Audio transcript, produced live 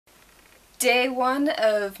day one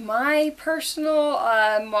of my personal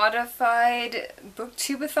modified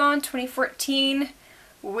BOOKTUBEATHON 2014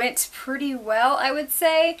 went pretty well, I would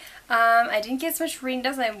say. I didn't get as much reading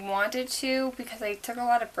done as I wanted to because I took a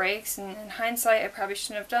lot of breaks, and in hindsight I probably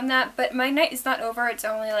shouldn't have done that, but my night is not over. It's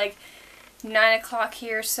only like 9 o'clock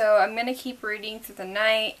here, so I'm going to keep reading through the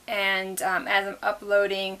night, and as I'm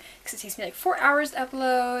uploading, because it takes me like 4 hours to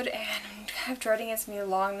upload, and I'm kind of dreading it's going to be a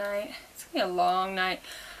long night. It's going to be a long night.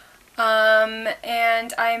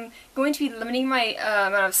 And I'm going to be limiting my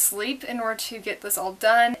amount of sleep in order to get this all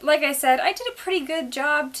done. Like I said, I did a pretty good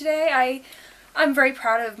job today. I'm very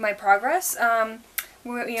proud of my progress,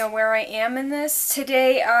 where I am in this.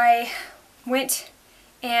 Today I went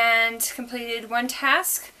and completed one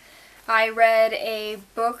task. I read a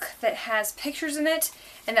book that has pictures in it,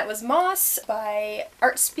 and that was Moss by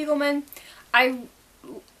Art Spiegelman. I'm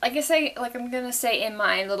gonna say in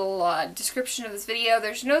my little description of this video,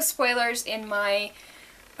 there's no spoilers in my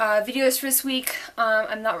videos for this week.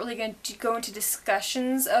 I'm not really going to go into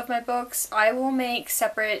discussions of my books. I will make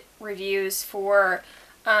separate reviews for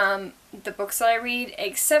the books that I read,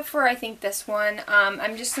 except for I think this one.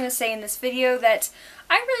 I'm just going to say in this video that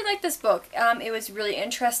I really liked this book. It was really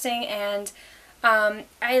interesting, and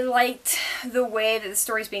I liked the way that the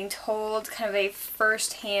story is being told, kind of a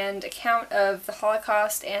first-hand account of the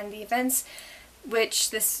Holocaust and the events which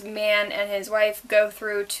this man and his wife go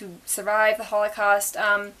through to survive the Holocaust.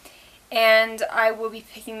 And I will be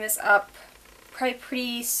picking this up probably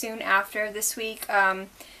pretty soon after this week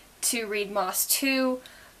to read Moss 2,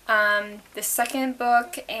 the second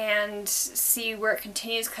book, and see where it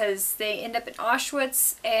continues, because they end up in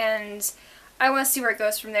Auschwitz, and I want to see where it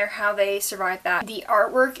goes from there, how they survive that. The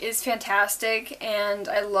artwork is fantastic, and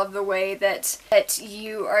I love the way that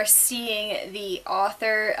you are seeing the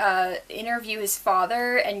author interview his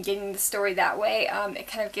father and getting the story that way. It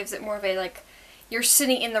kind of gives it more of a, like, you're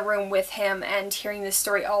sitting in the room with him and hearing the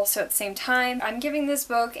story also at the same time. I'm giving this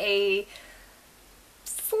book a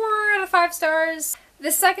 4 out of 5 stars.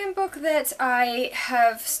 The second book that I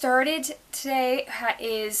have started today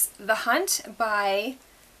is The Hunt by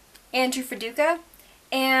Andrew Feduca,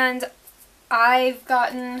 and I've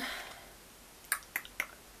gotten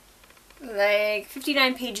like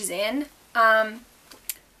 59 pages in. Like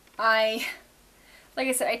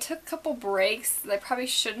I said, I took a couple breaks that I probably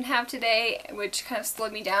shouldn't have today, which kind of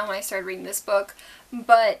slowed me down when I started reading this book,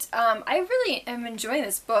 but I really am enjoying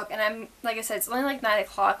this book, and like I said, it's only like 9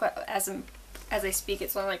 o'clock as I speak.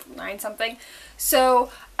 It's only like 9 something. So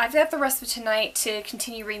I've got the rest of tonight to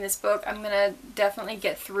continue reading this book. I'm going to definitely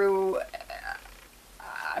get through,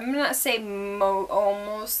 I'm going to say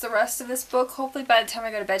almost the rest of this book, hopefully by the time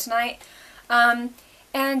I go to bed tonight. And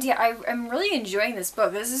yeah, I'm really enjoying this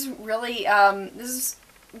book. This is really a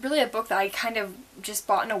book that I kind of just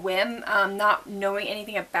bought in a whim, not knowing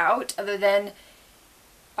anything about, other than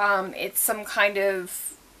it's some kind of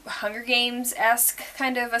Hunger Games-esque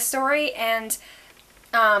kind of a story, and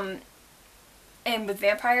with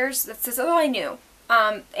vampires. That's all I knew.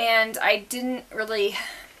 And I didn't really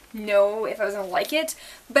know if I was going to like it,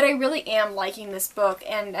 but I really am liking this book,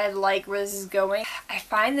 and I like where this is going. I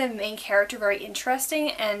find the main character very interesting,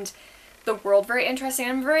 and the world very interesting.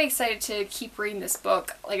 I'm very excited to keep reading this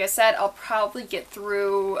book. Like I said, I'll probably get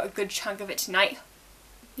through a good chunk of it tonight.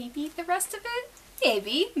 Maybe the rest of it?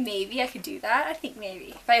 Maybe I could do that. I think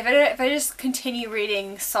maybe. If I just continue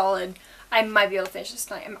reading solid, I might be able to finish this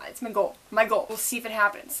tonight. It's my goal. We'll see if it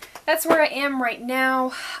happens. That's where I am right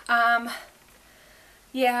now.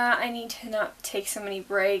 Yeah, I need to not take so many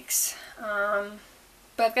breaks. But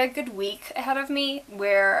I've got a good week ahead of me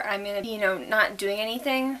where I'm gonna be, not doing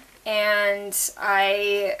anything, and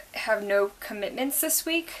I have no commitments this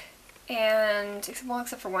week. And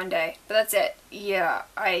except for one day, but that's it. Yeah,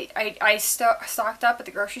 I stocked up at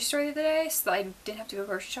the grocery store the other day, so that I didn't have to go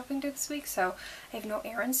grocery shopping this week, so I have no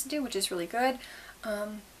errands to do, which is really good.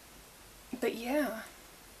 But yeah,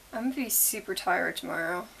 I'm gonna be super tired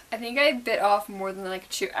tomorrow. I think I bit off more than I could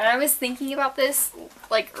chew, and I was thinking about this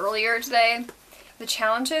like earlier today. The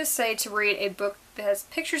challenges say to read a book that has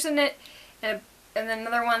pictures in it, and then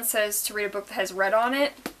another one says to read a book that has red on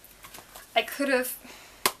it. I could have...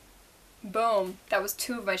 Boom. That was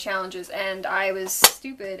 2 of my challenges, and I was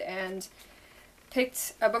stupid and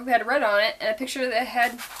picked a book that had red on it and a picture that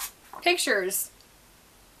had pictures.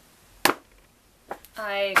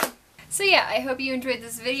 So yeah, I hope you enjoyed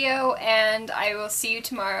this video, and I will see you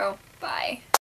tomorrow. Bye.